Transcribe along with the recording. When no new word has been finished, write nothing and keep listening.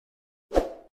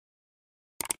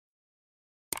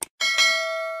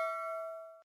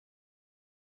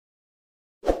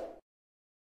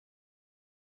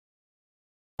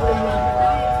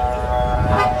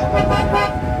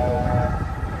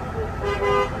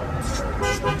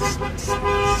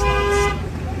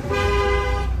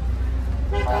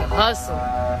hustle.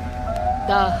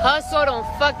 The hustle don't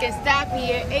fucking stop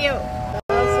here. Ew.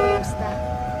 The hustle don't stop.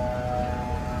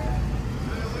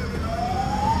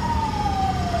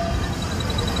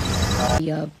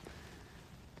 Up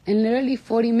in literally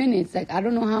 40 minutes. Like, I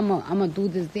don't know how I'm gonna do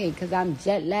this day because I'm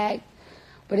jet lagged.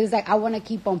 But it's like I want to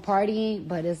keep on partying,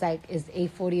 but it's like it's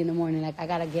 8:40 in the morning. Like, I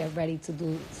gotta get ready to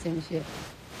do same shit.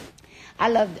 I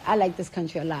like this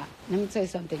country a lot. Let me tell you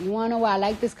something. You wanna know why I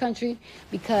like this country?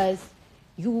 Because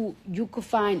you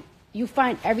find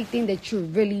everything that you're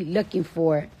really looking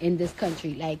for in this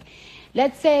country. Like,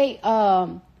 let's say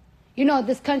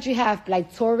this country have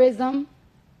like tourism.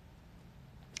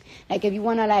 Like, if you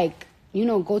wanna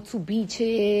go to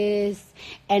beaches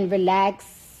and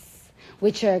relax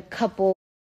with your couple.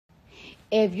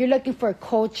 If you're looking for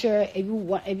culture, if you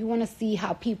want to see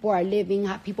how people are living,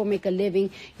 how people make a living,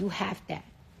 you have that.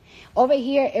 Over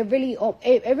here, it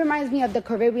reminds me of the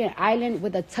Caribbean island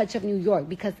with a touch of New York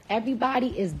because everybody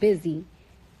is busy.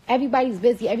 Everybody's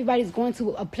busy. Everybody's going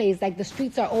to a place. Like, the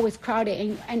streets are always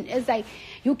crowded. And it's like,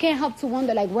 you can't help to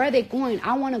wonder, like, where are they going?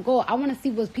 I want to go. I want to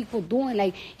see what people doing.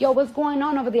 Like, yo, what's going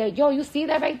on over there? Yo, you see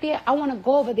that right there? I want to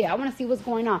go over there. I want to see what's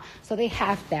going on. So they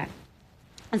have that.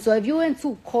 And so if you're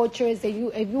into cultures, if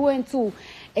you're into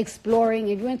exploring,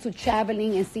 if you're into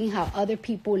traveling and seeing how other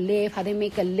people live, how they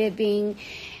make a living,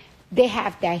 they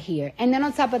have that here. And then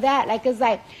on top of that, like, it's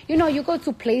like, you go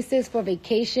to places for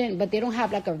vacation, but they don't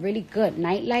have like a really good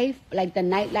nightlife. Like, the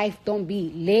nightlife don't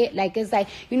be lit. Like, it's like,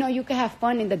 you can have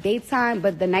fun in the daytime,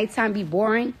 but the nighttime be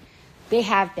boring. They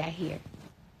have that here.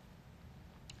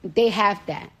 They have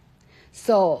that.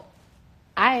 So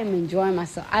I am enjoying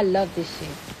myself. I love this shit.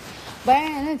 But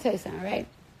let me tell you something, right?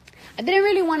 I didn't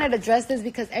really want to address this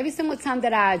because every single time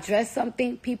that I address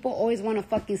something, people always want to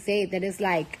fucking say that it's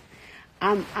like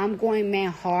I'm going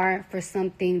mad hard for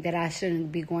something that I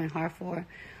shouldn't be going hard for.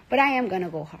 But I am going to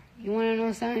go hard. You want to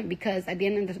know something? Because at the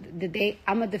end of the day,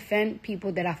 I'm going to defend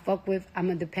people that I fuck with. I'm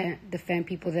going to defend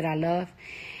people that I love.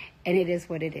 And it is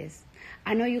what it is.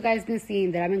 I know you guys been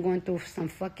seeing that I've been going through some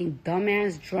fucking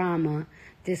dumbass drama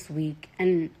this week.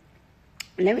 And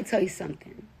let me tell you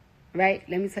something. Right?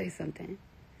 Let me tell you something.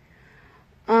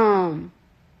 It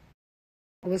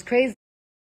was crazy.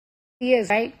 Years,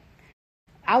 right?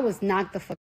 I was knocked the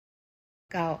fuck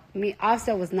out.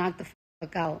 Offset was knocked the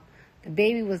fuck out. The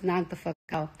baby was knocked the fuck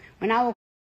out. When I woke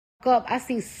up, I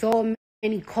seen so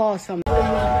many calls from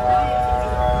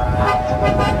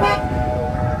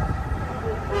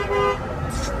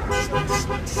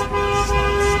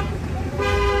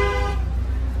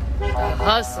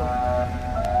hustle.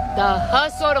 The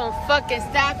hustle don't fucking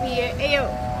stop here. Ew.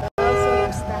 The hustle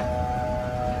don't stop.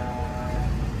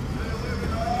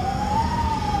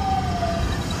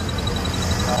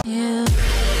 Yeah.